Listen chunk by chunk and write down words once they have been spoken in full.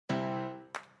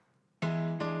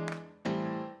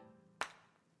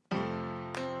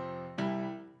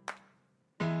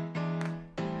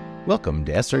Welcome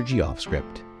to SRG Off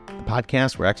Script, the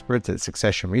podcast where experts at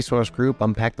Succession Resource Group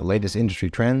unpack the latest industry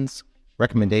trends,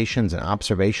 recommendations, and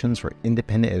observations for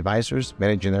independent advisors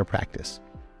managing their practice,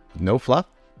 with no fluff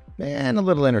and a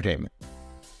little entertainment.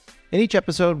 In each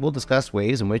episode, we'll discuss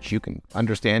ways in which you can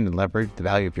understand and leverage the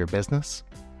value of your business,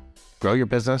 grow your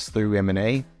business through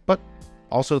M&A, but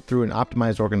also through an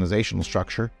optimized organizational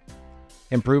structure,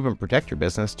 improve and protect your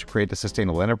business to create a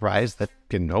sustainable enterprise that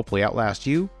can hopefully outlast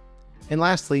you, and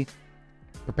lastly,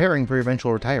 preparing for your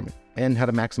eventual retirement and how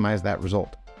to maximize that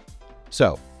result.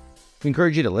 So, we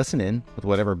encourage you to listen in with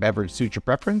whatever beverage suits your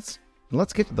preference, and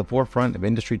let's get to the forefront of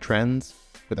industry trends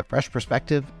with a fresh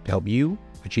perspective to help you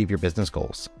achieve your business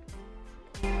goals.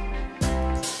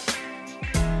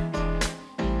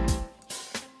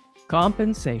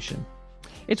 Compensation.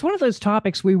 It's one of those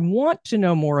topics we want to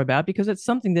know more about because it's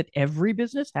something that every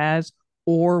business has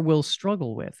or will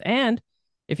struggle with. And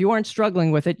if you aren't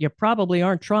struggling with it, you probably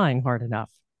aren't trying hard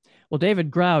enough. Well,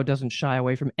 David Grau doesn't shy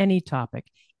away from any topic,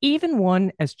 even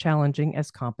one as challenging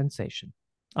as compensation.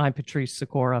 I'm Patrice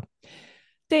Sikora.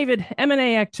 David,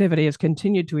 M&A activity has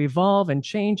continued to evolve and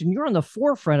change, and you're on the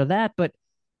forefront of that. But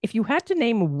if you had to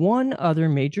name one other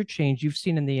major change you've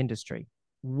seen in the industry,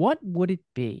 what would it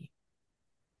be?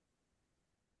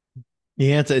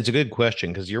 Yeah, it's a good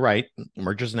question because you're right.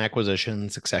 Mergers and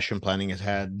acquisitions, succession planning has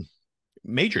had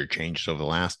major changes over the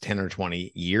last 10 or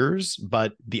 20 years.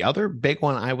 But the other big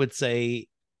one, I would say,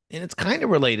 and it's kind of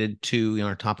related to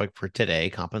our topic for today,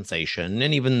 compensation,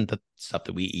 and even the stuff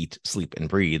that we eat, sleep, and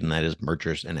breathe, and that is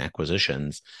mergers and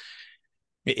acquisitions.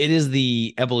 It is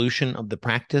the evolution of the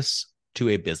practice to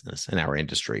a business in our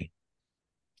industry.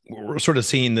 We're sort of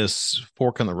seeing this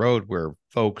fork in the road where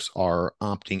folks are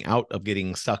opting out of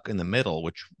getting stuck in the middle,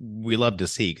 which we love to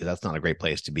see because that's not a great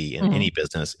place to be in any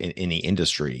business, in any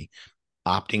industry.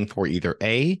 Opting for either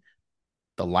A,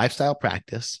 the lifestyle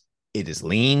practice, it is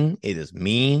lean, it is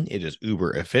mean, it is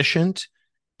uber efficient,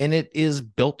 and it is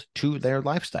built to their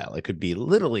lifestyle. It could be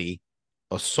literally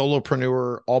a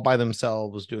solopreneur all by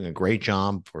themselves doing a great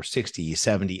job for 60,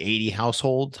 70, 80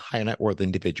 households, high net worth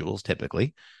individuals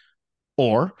typically.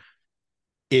 Or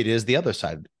it is the other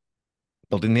side,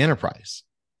 building the enterprise,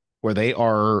 where they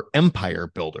are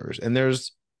empire builders. And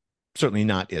there's certainly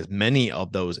not as many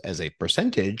of those as a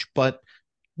percentage, but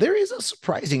there is a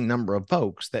surprising number of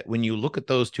folks that when you look at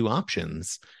those two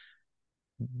options,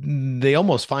 they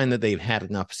almost find that they've had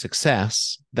enough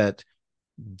success that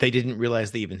they didn't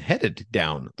realize they even headed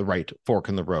down the right fork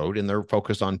in the road, and they're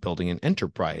focused on building an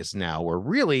enterprise now, where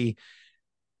really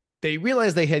they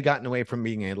realized they had gotten away from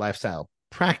being a lifestyle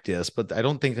practice, but I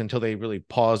don't think until they really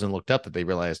paused and looked up that they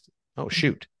realized, oh,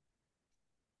 shoot,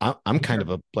 I'm kind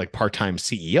of a part-time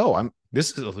CEO.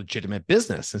 This is a legitimate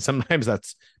business. And sometimes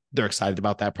they're excited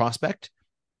about that prospect.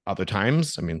 Other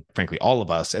times, frankly, all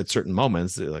of us at certain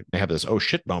moments, they have this, oh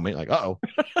shit moment, like, uh-oh,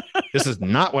 this is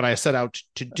not what I set out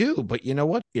to do, but you know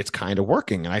what? It's kind of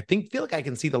working. And I feel like I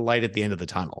can see the light at the end of the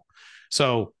tunnel.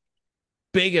 So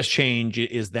biggest change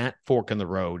is that fork in the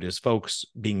road is folks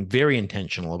being very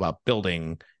intentional about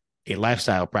building a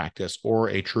lifestyle practice or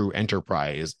a true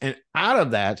enterprise. And out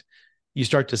of that, you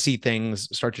start to see things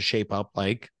start to shape up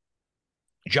like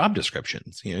job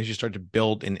descriptions. You start to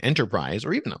build an enterprise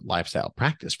or even a lifestyle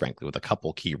practice, frankly, with a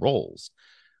couple key roles.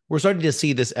 We're starting to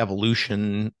see this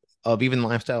evolution of even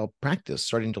lifestyle practice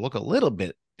starting to look a little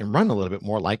bit and run a little bit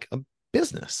more like a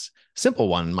business. Simple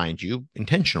one, mind you,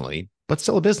 intentionally, but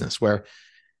still a business where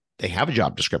they have a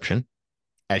job description.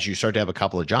 As you start to have a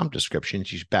couple of job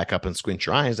descriptions, you back up and squint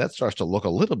your eyes, that starts to look a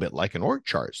little bit like an org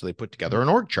chart. So they put together an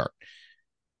org chart.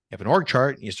 You have an org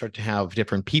chart, you start to have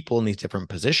different people in these different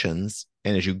positions.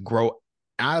 And as you grow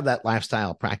out of that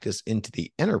lifestyle practice into the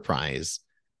enterprise,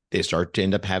 they start to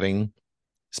end up having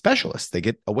specialists. They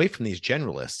get away from these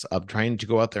generalists of trying to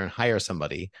go out there and hire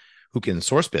somebody who can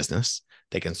source business,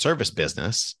 they can service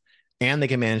business, and they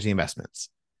can manage the investments.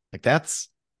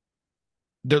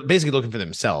 They're basically looking for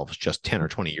themselves just 10 or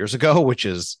 20 years ago, which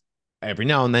is every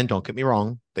now and then, don't get me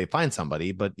wrong, they find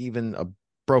somebody, but even a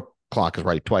broke clock is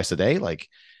right twice a day.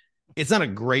 It's not a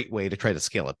great way to try to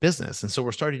scale a business. And so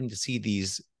we're starting to see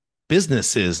these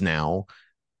businesses now,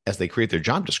 as they create their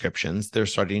job descriptions, they're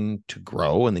starting to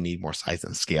grow and they need more size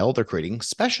and scale. They're creating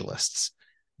specialists.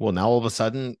 Well, now all of a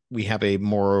sudden we have a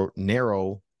more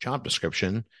narrow job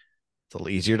description. It's a little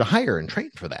easier to hire and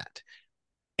train for that.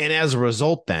 And as a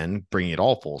result, then bringing it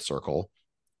all full circle,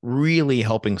 really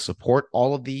helping support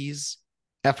all of these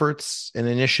efforts and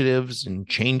initiatives and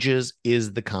changes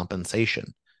is the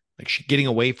compensation. Getting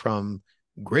away from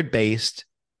grid-based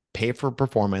pay for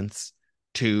performance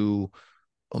to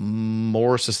a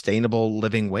more sustainable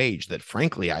living wage that,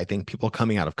 frankly, I think people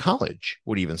coming out of college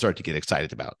would even start to get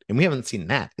excited about. And we haven't seen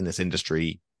that in this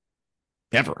industry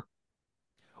ever.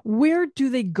 Where do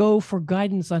they go for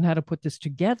guidance on how to put this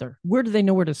together? Where do they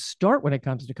know where to start when it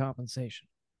comes to compensation?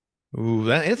 Ooh,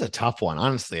 that is a tough one,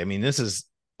 honestly. I mean, this is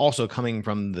also coming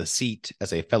from the seat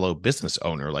as a fellow business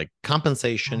owner. Like,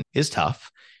 compensation is tough.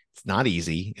 It's not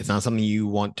easy. It's not something you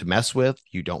want to mess with.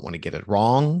 You don't want to get it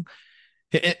wrong.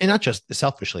 And not just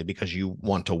selfishly because you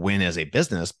want to win as a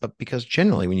business, but because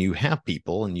generally when you have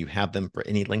people and you have them for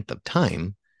any length of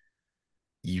time,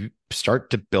 you start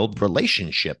to build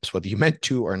relationships, whether you meant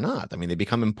to or not. I mean, they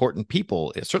become important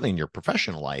people, certainly in your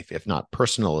professional life, if not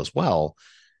personal as well,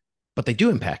 but they do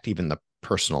impact even the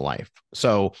personal life.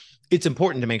 So it's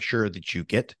important to make sure that you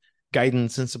get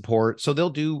guidance and support. So they'll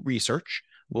do research.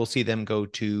 We'll see them go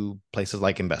to places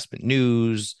like Investment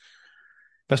News.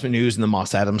 Investment News and the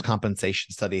Moss Adams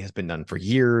compensation study has been done for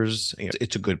years.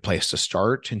 It's a good place to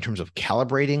start in terms of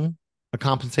calibrating a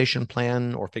compensation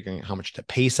plan or figuring out how much to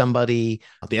pay somebody.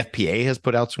 The FPA has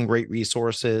put out some great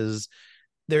resources.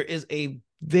 There is a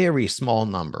very small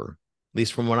number, at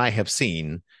least from what I have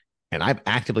seen, and I've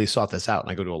actively sought this out,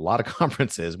 and I go to a lot of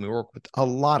conferences, and we work with a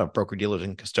lot of broker-dealers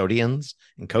and custodians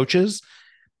and coaches.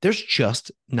 There's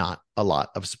just not a lot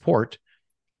of support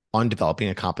on developing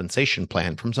a compensation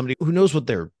plan from somebody who knows what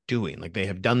they're doing. Like, they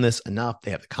have done this enough.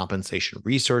 They have the compensation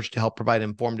research to help provide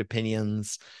informed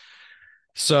opinions.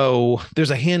 So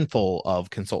there's a handful of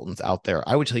consultants out there.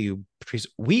 I would tell you, Patrice,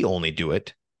 we only do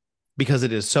it because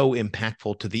it is so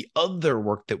impactful to the other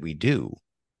work that we do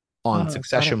on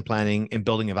succession planning and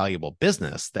building a valuable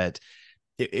business that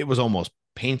it was almost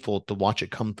painful to watch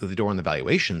it come through the door on the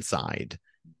valuation side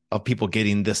of people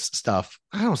getting this stuff.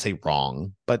 I don't say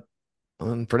wrong, but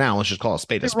for now, let's just call a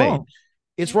spade a spade. Wrong.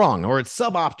 It's wrong, or it's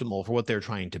suboptimal for what they're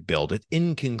trying to build. It's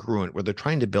incongruent where they're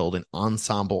trying to build an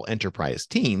ensemble enterprise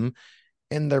team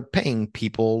and they're paying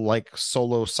people like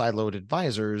solo siloed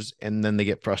advisors, and then they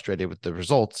get frustrated with the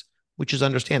results, which is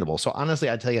understandable. So honestly,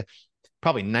 I'd tell you,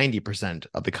 probably 90%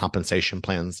 of the compensation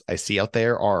plans I see out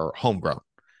there are homegrown.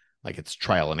 Like, it's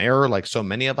trial and error, like so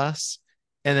many of us.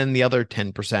 And then the other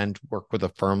 10% work with a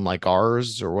firm like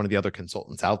ours or one of the other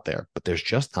consultants out there, but there's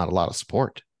just not a lot of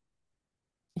support.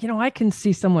 I can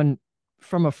see someone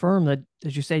from a firm that,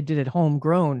 as you say, did it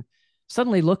homegrown,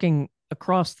 suddenly looking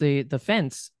across the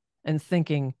fence and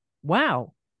thinking,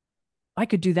 wow, I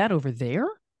could do that over there.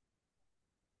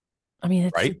 I mean,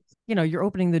 it's right. You're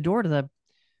opening the door to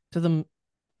them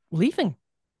leaving.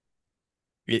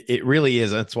 It really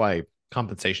is. That's why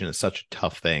compensation is such a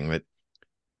tough thing, that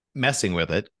messing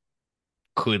with it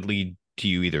could lead to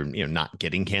you either, not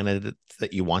getting candidates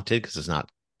that you wanted because it's not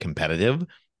competitive.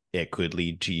 It could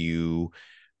lead to you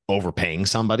overpaying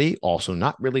somebody, also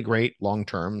not really great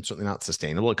long-term, certainly not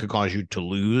sustainable. It could cause you to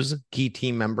lose key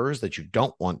team members that you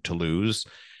don't want to lose,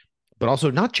 but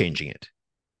also not changing it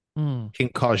can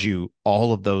cause you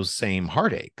all of those same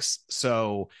heartaches.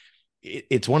 So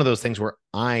it's one of those things where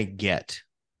I get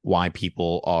why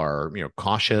people are,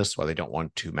 cautious, why they don't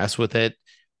want to mess with it.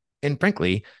 And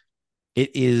frankly,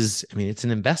 it's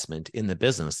an investment in the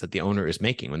business that the owner is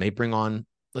making when they bring on,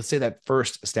 let's say, that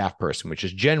first staff person, which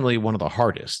is generally one of the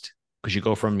hardest, because you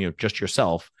go from, just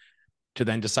yourself to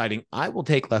then deciding, I will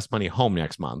take less money home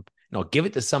next month and I'll give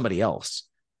it to somebody else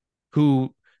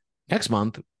who next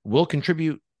month will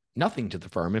contribute nothing to the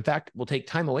firm. In fact, will take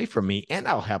time away from me and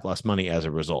I'll have less money as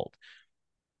a result.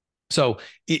 So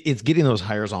it's getting those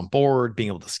hires on board, being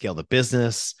able to scale the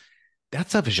business. That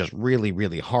stuff is just really,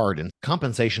 really hard. And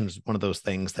compensation is one of those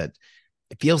things that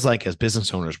it feels like as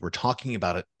business owners, we're talking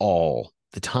about it all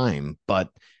the time. But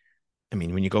I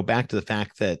mean, when you go back to the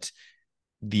fact that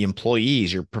the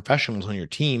employees, your professionals on your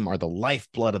team, are the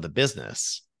lifeblood of the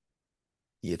business,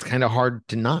 it's kind of hard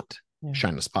to not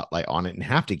shine a spotlight on it and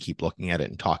have to keep looking at it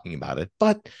and talking about it.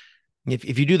 But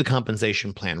if you do the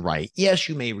compensation plan right, yes,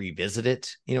 you may revisit it,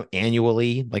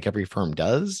 annually, like every firm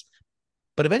does.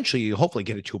 But eventually you hopefully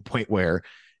get it to a point where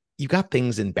you got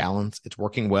things in balance, it's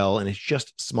working well, and it's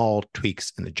just small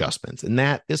tweaks and adjustments. And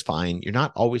that is fine. You're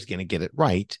not always going to get it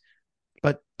right,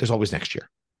 but there's always next year.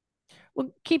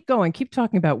 Well, keep going. Keep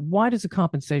talking about, why does a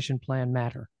compensation plan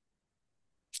matter?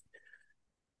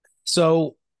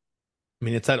 So,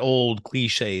 it's that old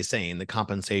cliche saying that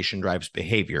compensation drives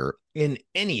behavior in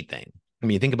anything.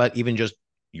 You think about even just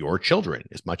your children,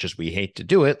 as much as we hate to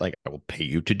do it. Like, I will pay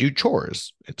you to do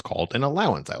chores. It's called an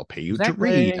allowance. I'll pay you to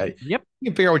read. Yep.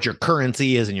 You figure out what your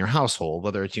currency is in your household,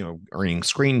 whether it's, earning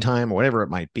screen time or whatever it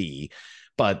might be.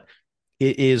 But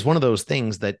it is one of those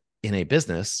things that in a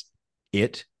business,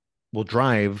 it will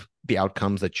drive the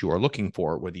outcomes that you are looking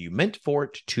for, whether you meant for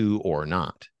it to or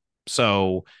not.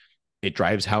 So it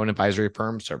drives how an advisory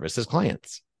firm services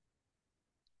clients.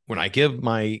 When I give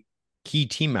my key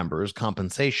team members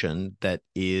compensation that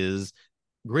is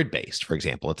grid-based, for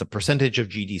example, it's a percentage of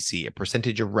GDC, a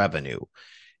percentage of revenue,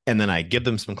 and then I give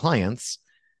them some clients,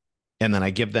 and then I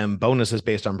give them bonuses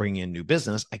based on bringing in new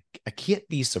business, I can't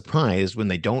be surprised when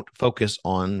they don't focus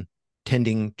on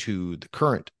tending to the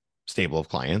current stable of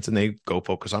clients and they go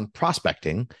focus on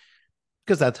prospecting,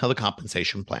 because that's how the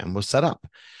compensation plan was set up.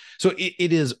 So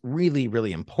it is really,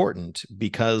 really important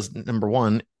because, number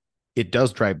one, it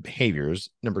does drive behaviors.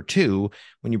 Number two,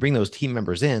 when you bring those team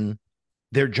members in,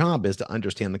 their job is to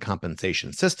understand the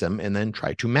compensation system and then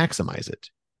try to maximize it,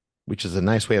 which is a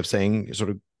nice way of saying sort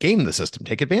of game the system,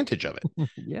 take advantage of it.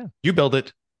 Yeah. You build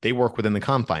it, they work within the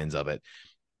confines of it,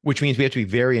 which means we have to be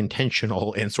very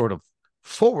intentional and sort of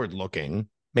forward-looking,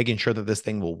 making sure that this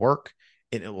thing will work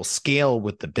and it will scale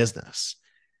with the business.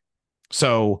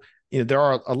 So, there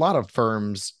are a lot of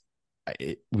firms,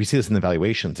 we see this in the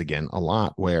valuations again a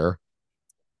lot, where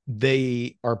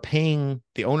the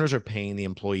owners are paying the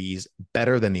employees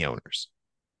better than the owners.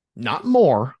 Not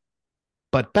more,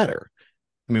 but better.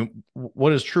 I mean,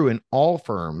 what is true in all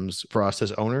firms for us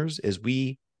as owners is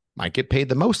we might get paid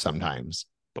the most sometimes,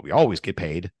 but we always get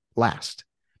paid last.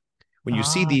 When you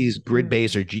see these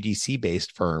grid-based or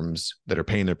GDC-based firms that are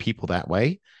paying their people that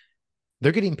way,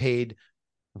 they're getting paid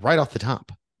right off the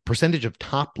top, percentage of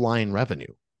top line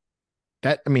revenue.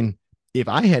 If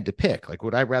I had to pick, like,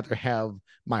 would I rather have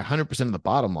my 100% of the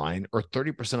bottom line or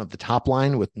 30% of the top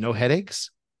line with no headaches?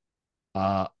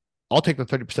 I'll take the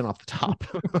 30% off the top,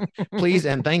 please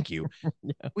and thank you.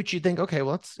 Yeah. Which you think, okay,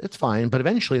 well, it's fine. But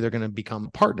eventually they're going to become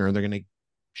a partner and they're going to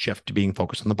shift to being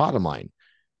focused on the bottom line.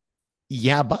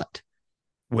 Yeah, but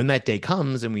when that day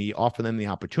comes and we offer them the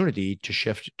opportunity to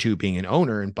shift to being an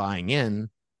owner and buying in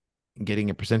and getting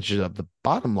a percentage of the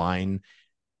bottom line,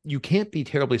 you can't be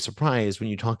terribly surprised when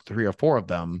you talk to 3 or 4 of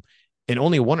them and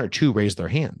only 1 or 2 raise their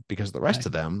hand, because the rest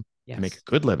of them make a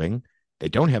good living. They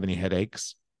don't have any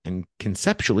headaches. And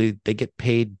conceptually, they get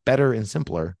paid better and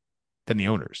simpler than the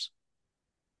owners.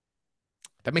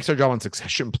 That makes our job on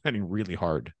succession planning really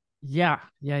hard. Yeah.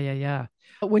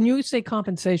 When you say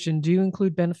compensation, do you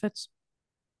include benefits?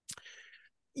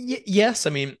 Yes.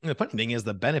 The funny thing is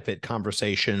the benefit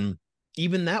conversation,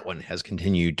 even that one has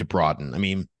continued to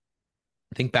broaden.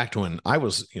 Think back to when I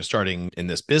was starting in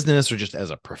this business, or just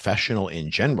as a professional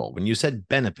in general. When you said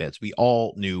benefits, we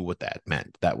all knew what that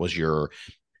meant. That was your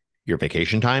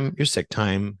vacation time, your sick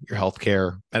time, your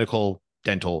healthcare, medical,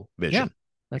 dental, vision. Yeah,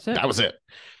 that's it. That was it.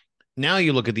 Now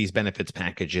you look at these benefits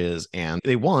packages and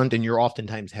you're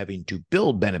oftentimes having to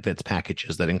build benefits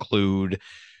packages that include,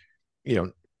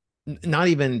 not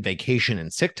even vacation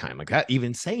and sick time. Like that,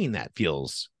 even saying that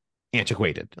feels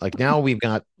antiquated. Like now we've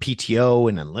got PTO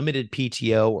and unlimited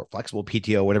PTO or flexible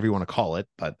PTO, whatever you want to call it,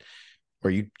 but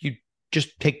where you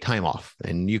just take time off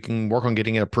and you can work on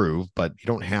getting it approved, but you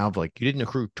don't have, you didn't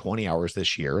accrue 20 hours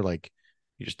this year. Like,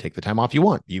 you just take the time off you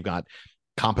want. You've got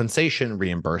compensation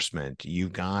reimbursement.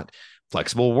 You've got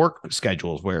flexible work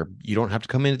schedules where you don't have to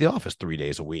come into the office 3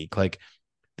 days a week. Like,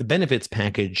 the benefits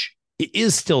package, it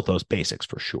is still those basics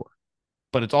for sure,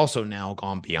 but it's also now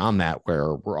gone beyond that,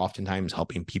 where we're oftentimes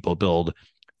helping people build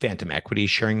phantom equity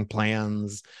sharing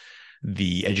plans,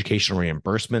 the educational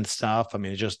reimbursement stuff.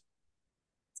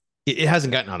 It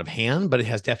hasn't gotten out of hand, but it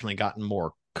has definitely gotten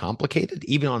more complicated,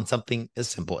 even on something as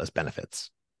simple as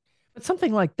benefits. But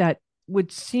something like that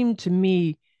would seem to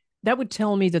me, that would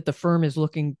tell me that the firm is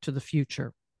looking to the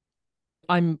future.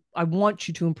 I want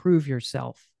you to improve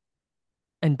yourself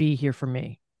and be here for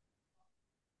me.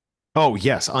 Oh,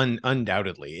 yes,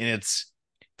 undoubtedly. And it's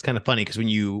kind of funny because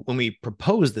when we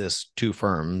propose this to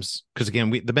firms, because again,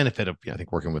 the benefit of, I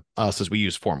think, working with us is we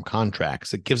use form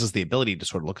contracts. It gives us the ability to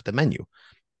sort of look at the menu.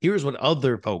 Here's what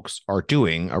other folks are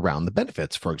doing around the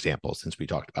benefits, for example, since we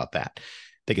talked about that.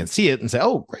 They can see it and say,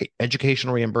 oh, great,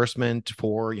 educational reimbursement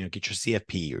for, get your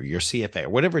CFP or your CFA or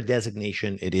whatever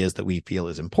designation it is that we feel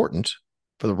is important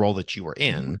for the role that you are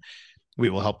in.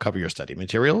 We will help cover your study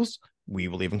materials. We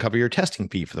will even cover your testing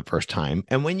fee for the first time.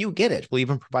 And when you get it, we'll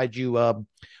even provide you a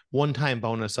one-time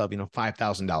bonus of,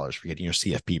 $5,000 for getting your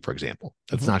CFP, for example.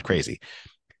 That's not crazy.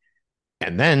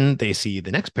 And then they see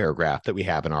the next paragraph that we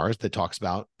have in ours that talks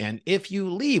about, and if you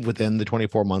leave within the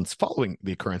 24 months following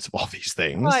the occurrence of all these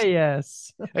things. Oh,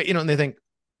 yes. And they think,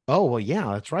 oh, well, yeah,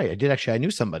 that's right. I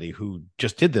knew somebody who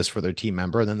just did this for their team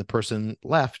member, and then the person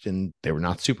left and they were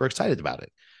not super excited about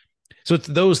it. So it's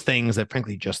those things that,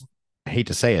 frankly, just, I hate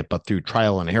to say it, but through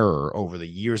trial and error over the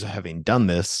years of having done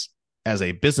this as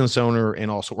a business owner and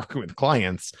also working with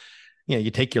clients,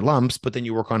 you take your lumps, but then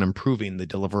you work on improving the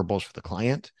deliverables for the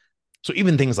client. So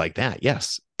even things like that,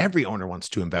 yes, every owner wants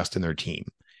to invest in their team.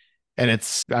 And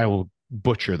I will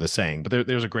butcher the saying, but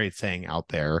there's a great saying out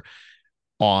there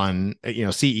on,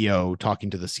 CEO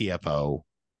talking to the CFO,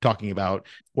 talking about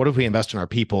what if we invest in our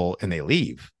people and they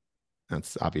leave?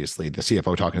 That's obviously the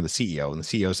CFO talking to the CEO, and the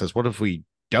CEO says, what if we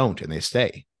don't and they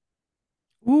stay?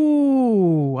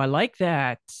 Ooh, I like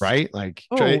that. Right? Like,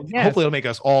 Oh, yes. hopefully it'll make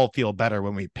us all feel better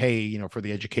when we pay, for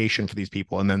the education for these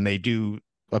people. And then they do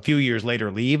a few years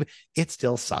later leave. It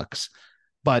still sucks.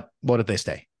 But what if they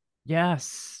stay?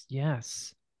 Yes.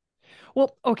 Yes.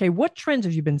 Well, okay. What trends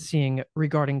have you been seeing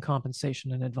regarding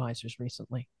compensation and advisors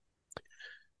recently?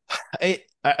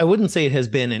 I wouldn't say it has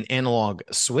been an analog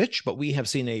switch, but we have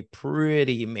seen a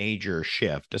pretty major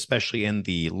shift, especially in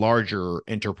the larger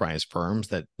enterprise firms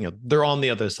that, they're on the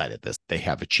other side of this. They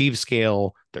have achieved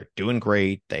scale. They're doing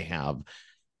great. They have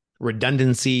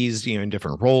redundancies, in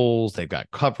different roles. They've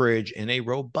got coverage in a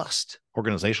robust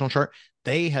organizational chart.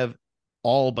 They have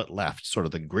all but left sort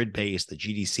of the grid-based, the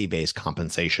GDC-based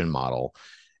compensation model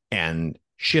and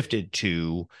shifted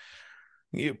to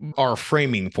our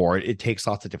framing for it. It takes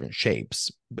lots of different shapes.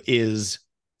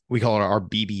 We call it our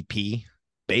BBP,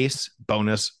 base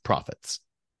bonus profits.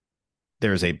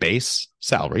 There's a base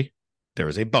salary. There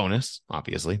is a bonus.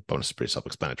 Obviously, bonus is pretty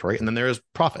self-explanatory. And then there is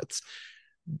profits.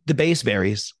 The base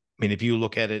varies. I mean, if you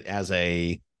look at it as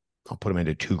I'll put them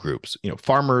into two groups,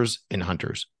 farmers and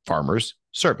hunters. Farmers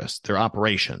service their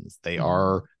operations.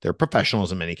 They're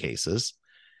professionals in many cases,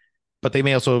 but they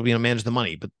may also, manage the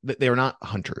money, but they are not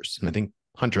hunters. And I think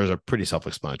hunters are pretty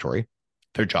self-explanatory.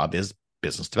 Their job is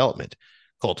business development,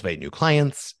 cultivate new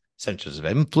clients, centers of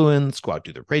influence, go out,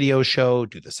 do the radio show,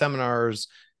 do the seminars.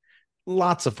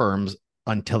 Lots of firms,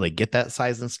 until they get that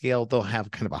size and scale, they'll have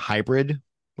kind of a hybrid,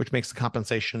 which makes the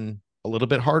compensation a little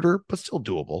bit harder, but still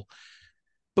doable.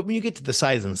 But when you get to the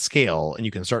size and scale and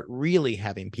you can start really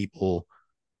having people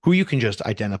who you can just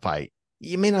identify,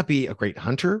 you may not be a great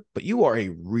hunter, but you are a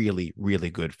really, really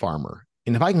good farmer.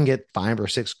 And if I can get 5 or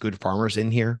 6 good farmers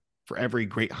in here for every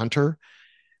great hunter,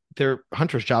 their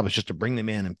hunter's job is just to bring them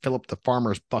in and fill up the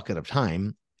farmer's bucket of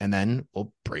time. And then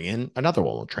we'll bring in another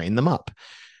one. We'll train them up.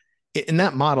 In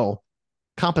that model,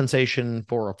 compensation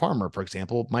for a farmer, for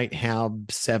example, might have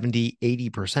 70,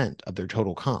 80% of their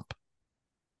total comp,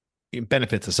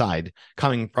 benefits aside,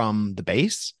 coming from the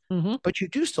base. Mm-hmm. But you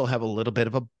do still have a little bit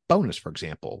of a bonus, for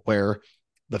example, where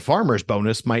the farmer's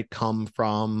bonus might come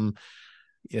from,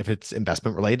 if it's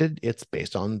investment related, it's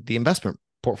based on the investment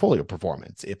portfolio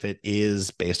performance. If it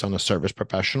is based on a service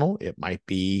professional, it might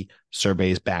be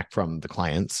surveys back from the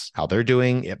clients, how they're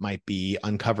doing. It might be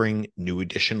uncovering new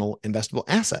additional investable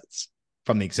assets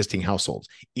from the existing households.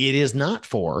 It is not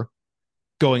for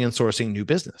going and sourcing new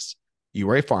business. You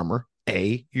are a farmer.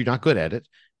 A, you're not good at it.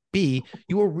 B,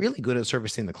 you are really good at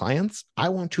servicing the clients. I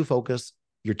want to focus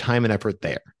your time and effort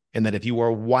there. And that if you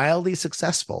are wildly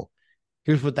successful,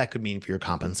 here's what that could mean for your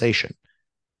compensation.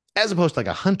 As opposed to like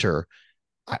a hunter,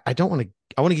 I want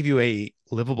to give you a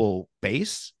livable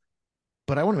base,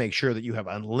 but I want to make sure that you have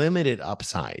unlimited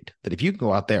upside. That if you can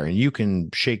go out there and you can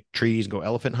shake trees and go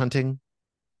elephant hunting,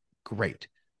 great.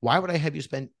 Why would I have you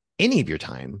spend any of your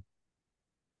time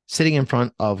sitting in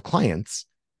front of clients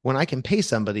when I can pay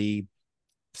somebody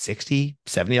 $60,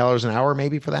 $70 an hour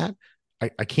maybe for that?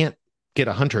 I can't get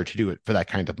a hunter to do it for that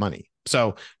kind of money.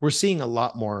 So we're seeing a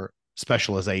lot more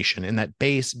specialization in that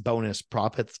base bonus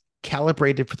profits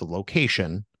calibrated for the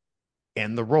location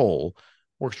and the role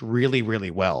works really, really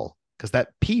well, because that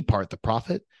P part, the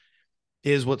profit,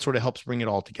 is what sort of helps bring it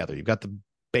all together. You've got the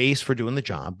base for doing the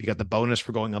job. You got the bonus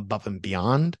for going above and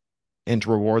beyond and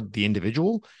to reward the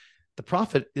individual. The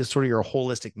profit is sort of your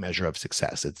holistic measure of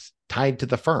success. It's tied to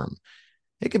the firm.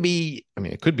 It could be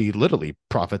literally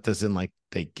profit as in like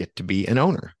they get to be an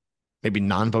owner, maybe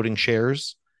non-voting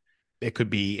shares. It could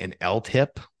be an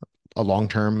LTIP, a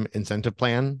long-term incentive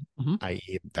plan,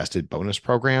 i.e. vested bonus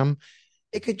program.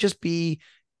 It could just be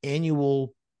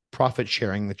annual profit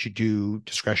sharing that you do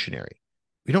discretionary.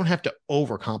 We don't have to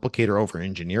overcomplicate or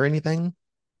over-engineer anything,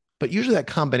 but usually that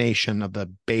combination of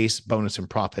the base, bonus, and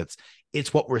profits,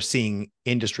 it's what we're seeing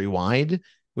industry-wide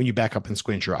when you back up and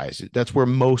squint your eyes. That's where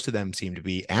most of them seem to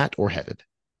be at or headed.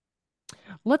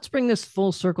 Let's bring this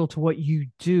full circle to what you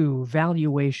do,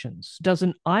 valuations. Does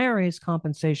an IRA's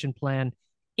compensation plan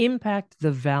impact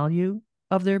the value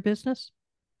of their business?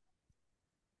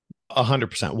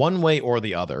 100%. One way or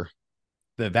the other,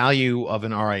 the value of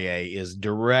an RIA is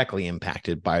directly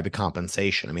impacted by the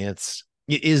compensation. I mean, it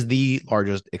is the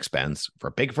largest expense for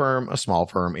a big firm, a small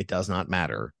firm. It does not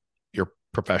matter. Your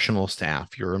professional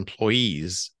staff, your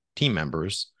employees, team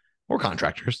members, or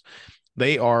contractors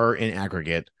They are in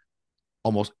aggregate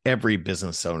almost every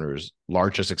business owner's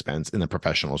largest expense in the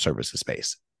professional services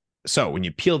space. So when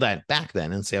you peel that back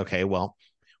then and say, okay, well,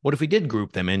 what if we did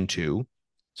group them into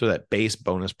so that base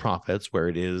bonus profits where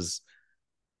it is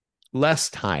less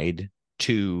tied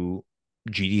to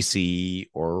GDC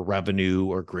or revenue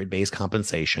or grid-based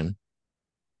compensation,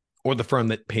 or the firm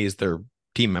that pays their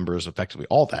team members effectively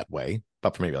all that way,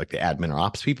 but for maybe like the admin or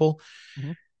ops people,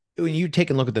 when you take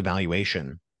a look at the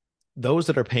valuation, those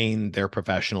that are paying their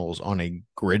professionals on a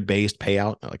grid-based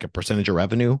payout, like a percentage of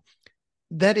revenue,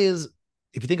 that is,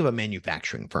 if you think of a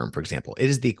manufacturing firm, for example, it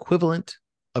is the equivalent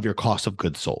of your cost of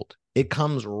goods sold. It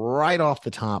comes right off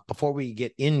the top before we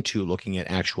get into looking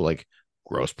at actual like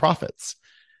gross profits.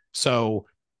 So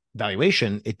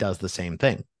valuation, it does the same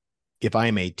thing. If I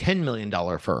am a $10 million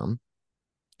firm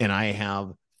and I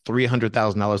have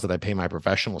 $300,000 that I pay my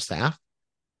professional staff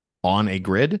on a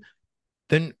grid,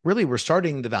 then really we're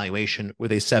starting the valuation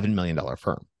with a $7 million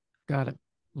firm. Got it.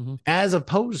 As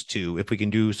opposed to if we can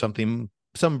do something,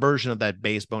 some version of that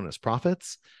base bonus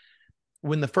profits,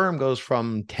 when the firm goes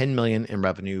from 10 million in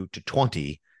revenue to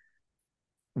 20,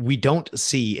 we don't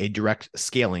see a direct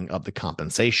scaling of the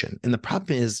compensation. And the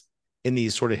problem is in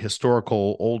these sort of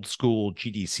historical old school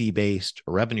GDC based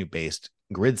or revenue based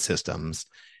grid systems,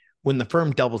 when the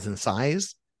firm doubles in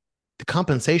size, the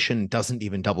compensation doesn't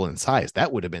even double in size.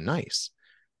 That would have been nice.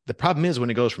 The problem is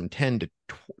when it goes from 10 to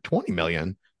 20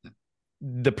 million,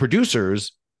 the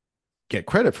producers get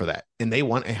credit for that and they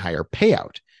want a higher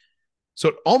payout. So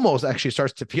it almost actually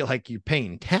starts to feel like you're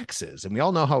paying taxes. And we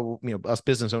all know how, us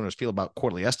business owners feel about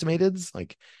quarterly estimateds.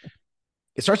 Like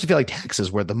it starts to feel like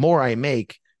taxes where the more I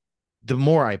make, the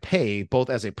more I pay, both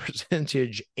as a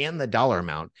percentage and the dollar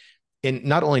amount. And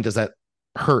not only does that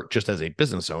hurt just as a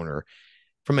business owner,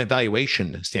 from a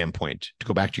valuation standpoint, to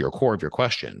go back to your core of your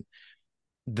question,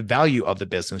 the value of the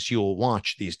business, you will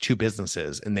watch these two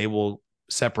businesses and they will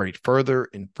separate further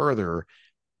and further.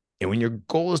 And when your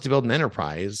goal is to build an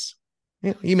enterprise,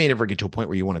 you may never get to a point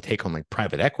where you want to take on like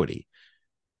private equity.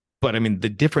 But I mean, the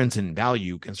difference in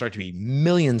value can start to be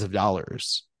millions of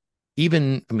dollars.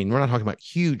 Even, we're not talking about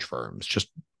huge firms, just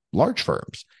large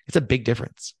firms. It's a big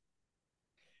difference.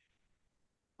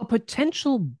 A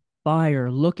potential buyer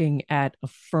looking at a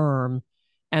firm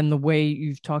and the way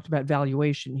you've talked about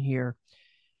valuation here,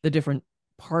 the different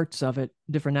parts of it,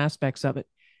 different aspects of it.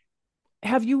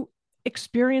 Have you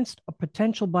experienced a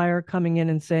potential buyer coming in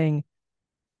and saying,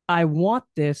 I want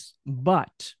this,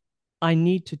 but I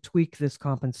need to tweak this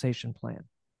compensation plan?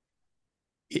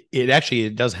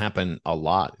 It does happen a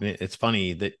lot. It's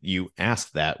funny that you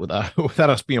asked that without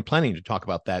us planning to talk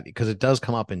about that, because it does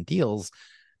come up in deals.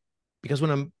 Because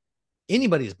when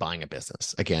anybody's buying a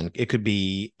business, again, it could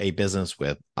be a business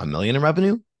with $1 million in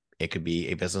revenue. It could be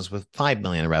a business with 5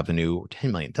 million in revenue, or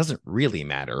 10 million. It doesn't really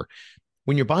matter.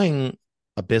 When you're buying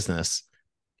a business,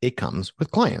 it comes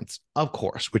with clients, of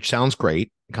course, which sounds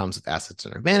great. It comes with assets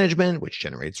under management, which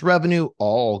generates revenue,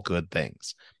 all good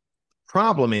things.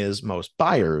 Problem is most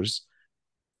buyers,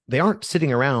 they aren't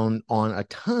sitting around on a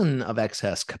ton of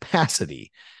excess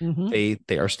capacity. They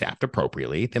are staffed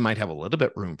appropriately. They might have a little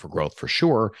bit room for growth for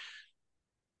sure.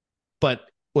 But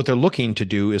what they're looking to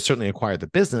do is certainly acquire the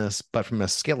business. But from a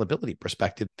scalability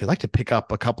perspective, they like to pick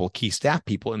up a couple of key staff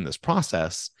people in this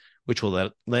process, which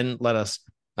will then let us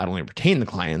not only retain the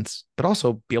clients, but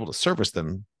also be able to service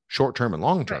them short-term and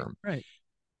long-term. Right.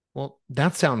 Well,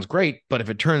 that sounds great. But if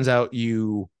it turns out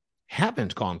you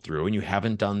haven't gone through and you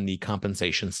haven't done the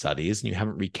compensation studies and you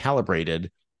haven't recalibrated,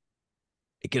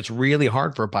 it gets really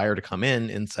hard for a buyer to come in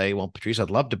and say, well, Patrice, I'd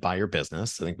love to buy your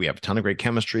business. I think we have a ton of great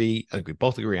chemistry. I think we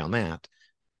both agree on that.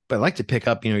 But I'd like to pick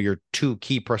up, your two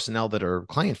key personnel that are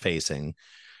client facing.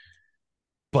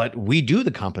 But we do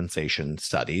the compensation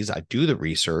studies. I do the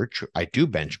research. I do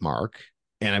benchmark,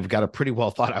 and I've got a pretty well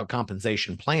thought out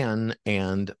compensation plan.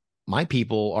 And my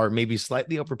people are maybe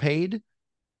slightly overpaid.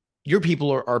 Your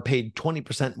people are paid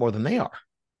 20% more than they are.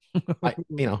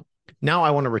 Now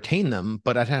I want to retain them,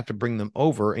 but I'd have to bring them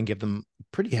over and give them a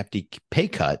pretty hefty pay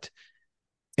cut.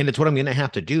 And it's what I'm going to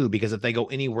have to do, because if they go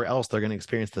anywhere else, they're going to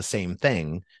experience the same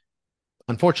thing.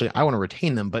 Unfortunately, I want to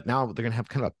retain them, but now they're going to have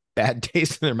kind of a bad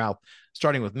taste in their mouth,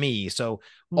 starting with me. So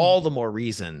all the more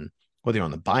reason, whether you're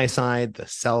on the buy side, the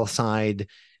sell side,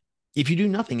 if you do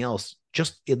nothing else,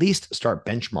 just at least start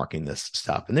benchmarking this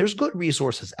stuff. And there's good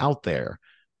resources out there,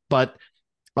 but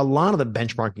a lot of the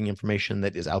benchmarking information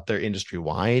that is out there industry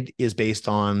wide is based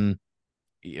on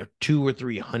 200 or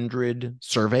 300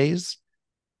 surveys,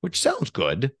 which sounds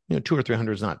good. 200 or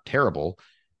 300 is not terrible.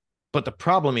 But the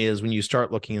problem is when you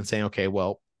start looking and saying, okay,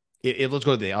 well, let's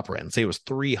go to the upper end. Say it was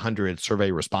 300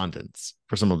 survey respondents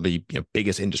for some of the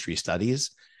biggest industry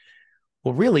studies.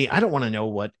 Well, really, I don't want to know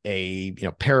what a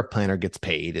paraplanner gets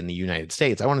paid in the United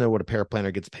States. I want to know what a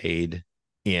paraplanner gets paid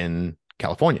in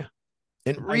California.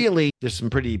 And really, there's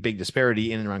some pretty big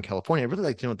disparity in and around California. I'd really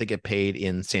like to know what they get paid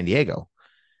in San Diego.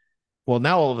 Well,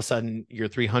 now all of a sudden, you're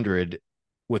 300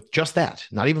 with just that,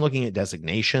 not even looking at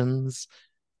designations.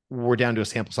 We're down to a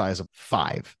sample size of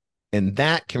 5. And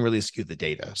that can really skew the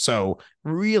data. So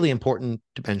really important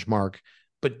to benchmark,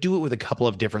 but do it with a couple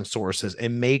of different sources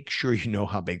and make sure you know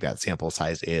how big that sample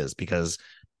size is, because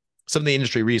some of the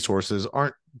industry resources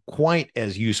aren't quite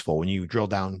as useful when you drill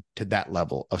down to that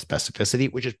level of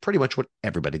specificity, which is pretty much what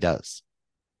everybody does.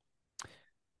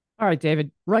 All right,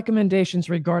 David, recommendations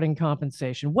regarding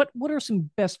compensation. What are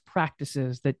some best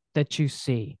practices that you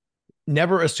see?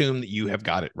 Never assume that you have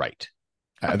got it right.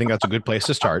 I think that's a good place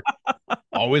to start.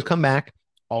 Always come back,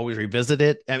 always revisit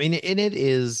it. I mean, and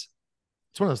it's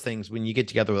one of those things when you get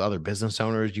together with other business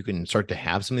owners, you can start to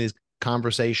have some of these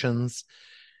conversations,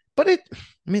 but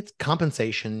it's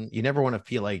compensation. You never want to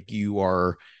feel like you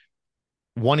are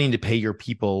wanting to pay your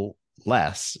people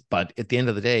less, but at the end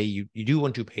of the day, you do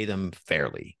want to pay them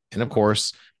fairly. And of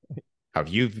course, how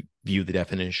you view the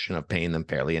definition of paying them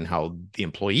fairly and how the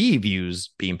employee views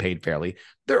being paid fairly,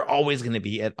 they're always going to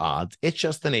be at odds. It's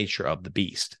just the nature of the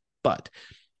beast. But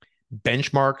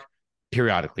benchmark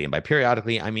periodically. And by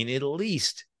periodically, I mean at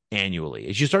least annually.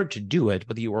 As you start to do it,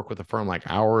 whether you work with a firm like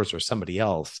ours or somebody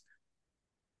else,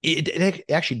 it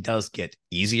actually does get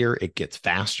easier. It gets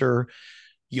faster.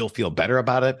 You'll feel better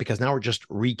about it because now we're just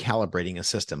recalibrating a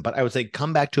system. But I would say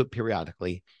come back to it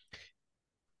periodically.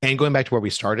 And going back to where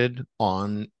we started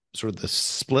on sort of the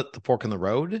split, the fork in the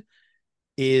road,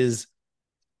 is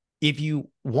if you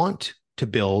want to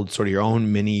build sort of your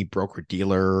own mini broker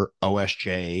dealer,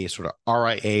 OSJ, sort of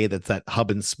RIA, that's that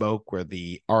hub and spoke where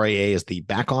the RIA is the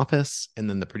back office and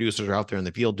then the producers are out there in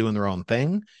the field doing their own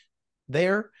thing.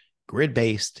 There,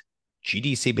 grid-based,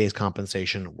 GDC-based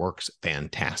compensation works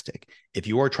fantastic. If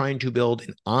you are trying to build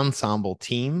an ensemble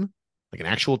team, like an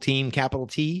actual team, capital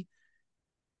T,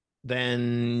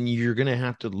 then you're going to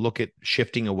have to look at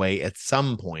shifting away at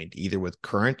some point, either with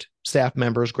current staff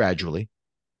members gradually,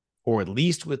 or at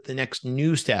least with the next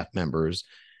new staff members,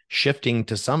 shifting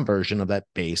to some version of that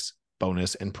base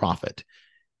bonus and profit.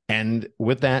 And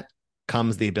with that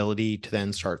comes the ability to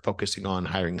then start focusing on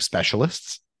hiring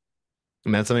specialists.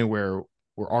 And that's something where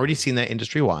we're already seeing that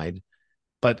industry wide,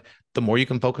 but the more you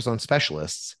can focus on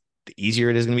specialists, the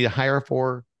easier it is going to be to hire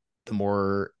for, the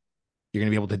more you're going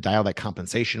to be able to dial that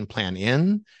compensation plan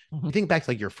in. Mm-hmm. You think back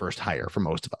to like your first hire for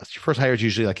most of us. Your first hire is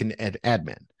usually like an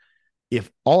admin. If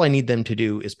all I need them to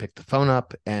do is pick the phone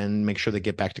up and make sure they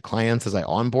get back to clients as I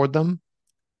onboard them,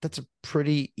 that's a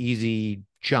pretty easy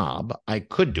job. I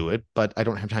could do it, but I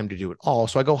don't have time to do it all.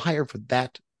 So I go hire for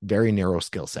that very narrow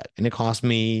skill set. And it costs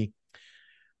me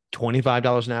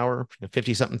 $25 an hour,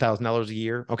 50-something thousand dollars a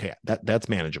year. Okay, that's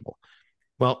manageable.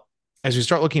 Well, as we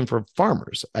start looking for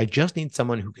farmers, I just need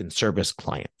someone who can service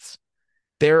clients.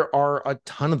 There are a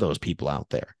ton of those people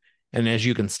out there. And as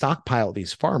you can stockpile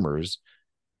these farmers,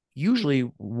 usually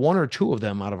 1 or 2 of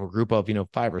them out of a group of,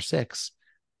 5 or 6,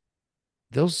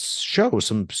 they'll show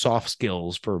some soft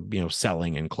skills for,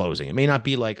 selling and closing. It may not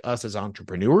be like us as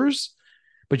entrepreneurs,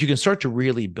 but you can start to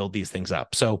really build these things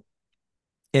up. So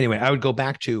anyway, I would go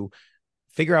back to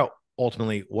figure out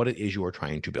ultimately what it is you are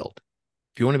trying to build.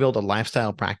 If you want to build a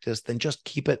lifestyle practice, then just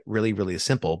keep it really, really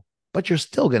simple, but you're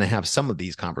still going to have some of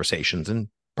these conversations and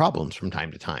problems from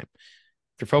time to time.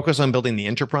 If you're focused on building the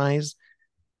enterprise,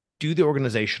 do the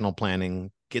organizational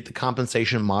planning, get the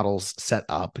compensation models set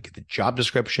up, get the job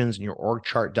descriptions and your org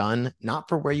chart done, not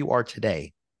for where you are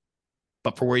today,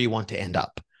 but for where you want to end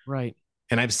up. Right.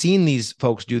 And I've seen these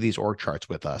folks do these org charts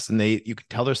with us, and you can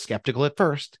tell they're skeptical at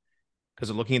first because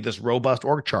they're looking at this robust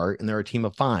org chart and they're a team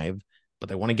of 5, but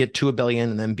they want to get to $1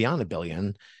 billion and then beyond $1 billion.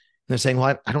 And they're saying,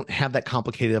 well, I don't have that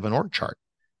complicated of an org chart.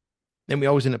 Then we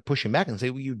always end up pushing back and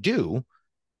say, well, you do.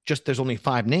 Just there's only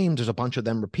 5 names. There's a bunch of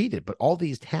them repeated, but all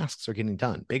these tasks are getting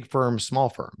done. Big firm, small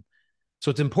firm. So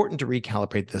it's important to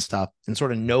recalibrate this stuff and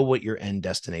sort of know what your end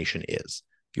destination is.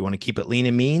 If you want to keep it lean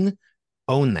and mean,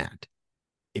 own that.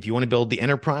 If you want to build the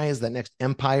enterprise, that next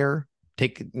empire, have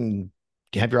your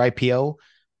IPO,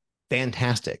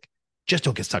 fantastic. Just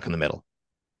don't get stuck in the middle.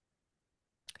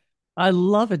 I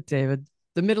love it, David.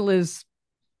 The middle is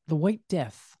the white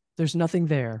death. There's nothing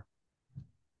there.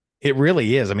 It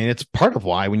really is. I mean, it's part of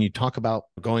why when you talk about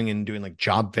going and doing like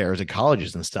job fairs at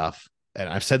colleges and stuff, and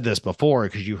I've said this before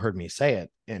because you heard me say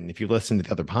it, and if you listen to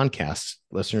the other podcasts,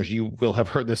 listeners, you will have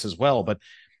heard this as well, but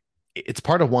it's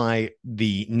part of why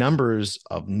the numbers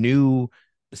of new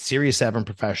Series 7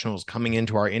 professionals coming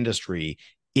into our industry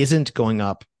isn't going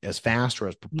up as fast or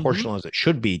as proportional as it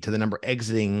should be to the number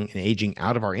exiting and aging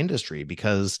out of our industry,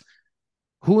 because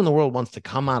who in the world wants to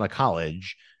come out of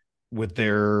college with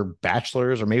their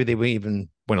bachelor's, or maybe they even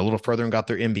went a little further and got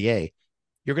their MBA?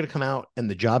 You're going to come out and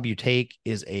the job you take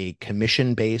is a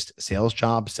commission-based sales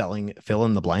job selling fill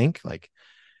in the blank. Like,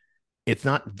 it's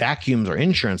not vacuums or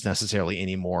insurance necessarily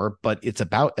anymore, but it's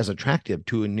about as attractive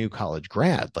to a new college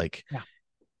grad. Like, yeah.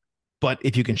 But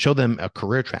if you can show them a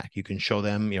career track, you can show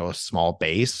them, a small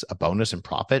base, a bonus and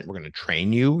profit. We're going to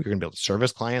train you. You're going to be able to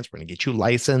service clients. We're going to get you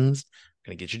licensed.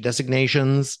 We're going to get you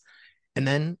designations. And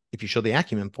then if you show the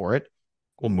acumen for it,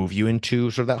 we'll move you into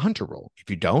sort of that hunter role. If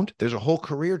you don't, there's a whole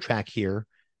career track here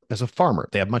as a farmer.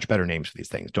 They have much better names for these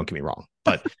things. Don't get me wrong,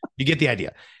 but you get the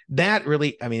idea. That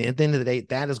really, at the end of the day,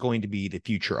 that is going to be the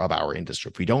future of our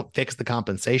industry. If we don't fix the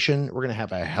compensation, we're going to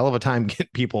have a hell of a time getting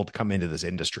people to come into this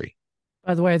industry.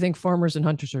 By the way, I think farmers and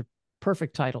hunters are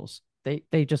perfect titles.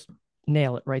 They just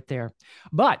nail it right there.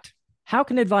 But how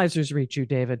can advisors reach you,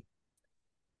 David?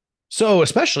 So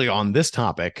especially on this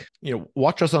topic,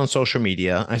 watch us on social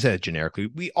media. I said it generically.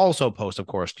 We also post, of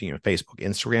course, Facebook,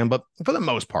 Instagram, but for the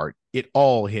most part, it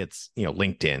all hits,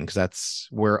 LinkedIn, because that's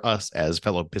where us as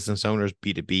fellow business owners,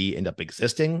 B2B, end up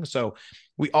existing. So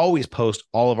we always post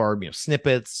all of our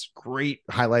snippets, great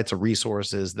highlights of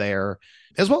resources there,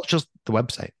 as well as just the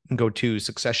website. You can go to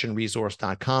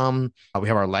successionresource.com. We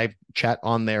have our live chat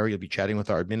on there. You'll be chatting with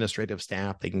our administrative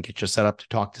staff. They can get you set up to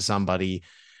talk to somebody.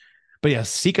 But yeah,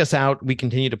 seek us out. We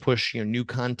continue to push new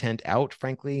content out,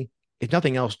 frankly, if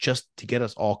nothing else, just to get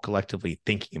us all collectively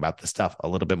thinking about this stuff a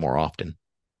little bit more often.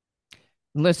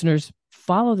 Listeners,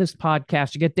 follow this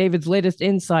podcast to get David's latest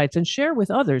insights and share with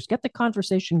others. Get the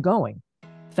conversation going.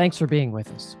 Thanks for being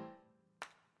with us.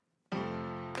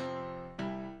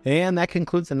 And that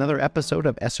concludes another episode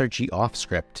of SRG Off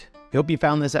Script. We hope you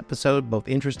found this episode both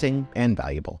interesting and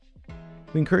valuable.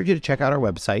 We encourage you to check out our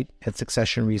website at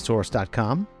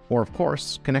successionresource.com, or of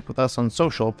course, connect with us on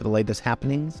social for the latest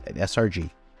happenings at SRG.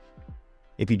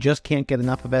 If you just can't get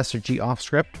enough of SRG Off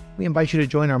Script, we invite you to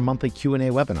join our monthly Q&A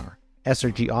webinar,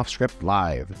 SRG Off Script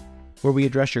Live, where we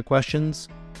address your questions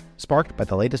sparked by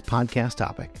the latest podcast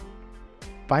topic.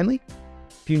 Finally,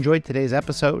 if you enjoyed today's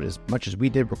episode as much as we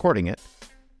did recording it,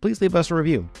 please leave us a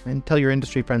review and tell your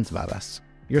industry friends about us.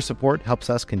 Your support helps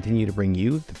us continue to bring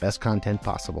you the best content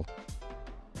possible.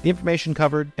 The information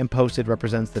covered and posted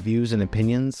represents the views and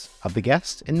opinions of the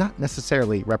guest and not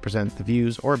necessarily represent the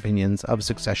views or opinions of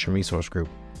Succession Resource Group.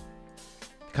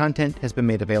 The content has been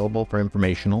made available for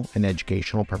informational and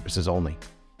educational purposes only.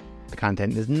 The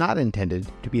content is not intended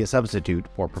to be a substitute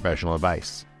for professional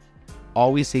advice.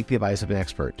 Always seek the advice of an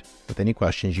expert with any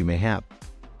questions you may have.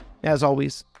 As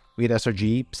always, we at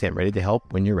SRG stand ready to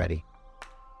help when you're ready.